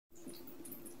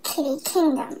Kitty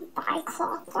Kingdom by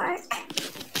Clockwork.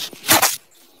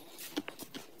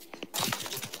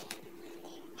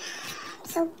 I'm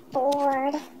so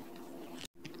bored.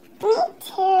 Me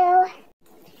too.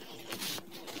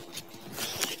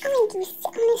 I'm gonna do sit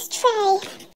on this tray.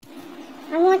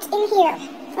 I want in here.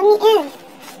 Let me in.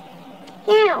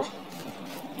 Now.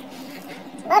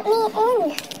 Let me in.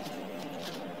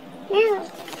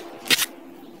 Now.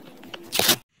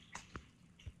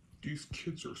 These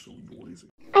kids are so noisy.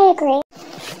 I agree.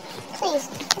 Please,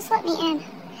 just let me in.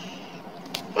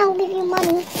 I'll give you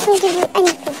money. I'll give you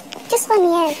anything. Just let me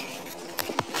in.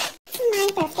 It's my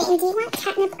birthday, and do you want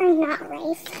catnip or not,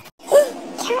 Rafe?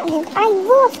 Catnip. I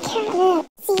love catnip.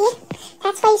 See?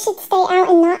 That's why you should stay out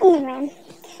and not in the room.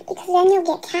 Because then you'll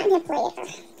get catnip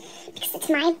later. Because it's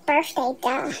my birthday,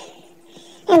 duh.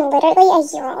 I'm literally a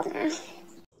year old now.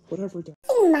 Whatever, Dad.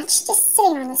 Nothing much, just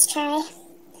sitting on this tray.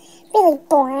 Really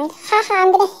bored. Haha,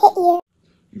 I'm gonna hit you.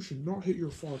 You should not hit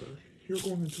your father. You're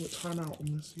going into a timeout,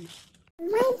 Missy.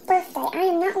 My birthday, I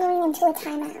am not going into a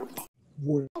timeout.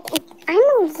 What? I'm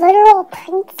a literal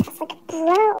princess, like,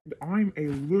 bro. I'm a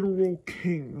literal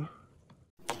king.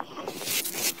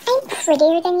 I'm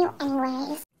prettier than you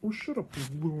anyways. Oh, shut up,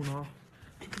 Luna. I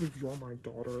can't believe you're my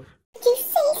daughter. Did you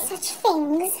say such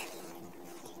things?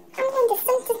 I'm going to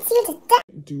sentence you to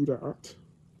death. Do that.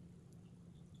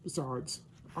 Besides,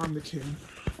 I'm the king.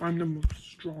 I'm the most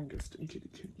strongest in Kitty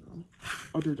Kingdom,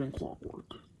 other than Clockwork.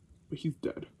 But he's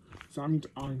dead. So that means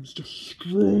I'm the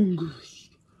strongest.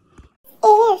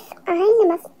 If I'm the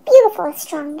most beautiful,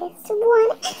 strongest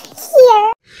one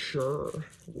here. Sure,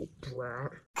 little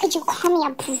brat. Could you call me a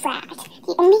brat?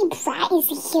 The only brat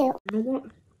is you. You know what?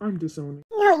 I'm disowning.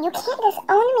 No, you can't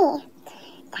disown me.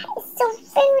 That is so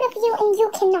rude of you, and you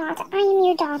cannot. I am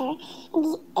your daughter,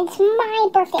 and it's my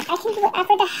birthday. I can do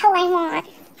whatever the hell I want.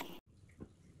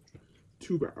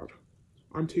 Too bad.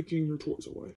 I'm taking your toys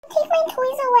away. Take my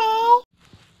toys away.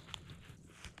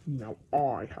 Now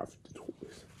I have the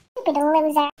toys. Stupid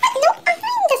loser. No, I'm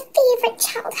the favorite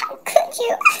child. How could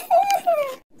you?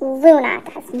 Luna,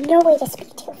 that's no way to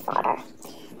speak to your father.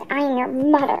 I am your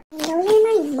mother. No, you're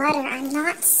my mother. I'm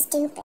not stupid.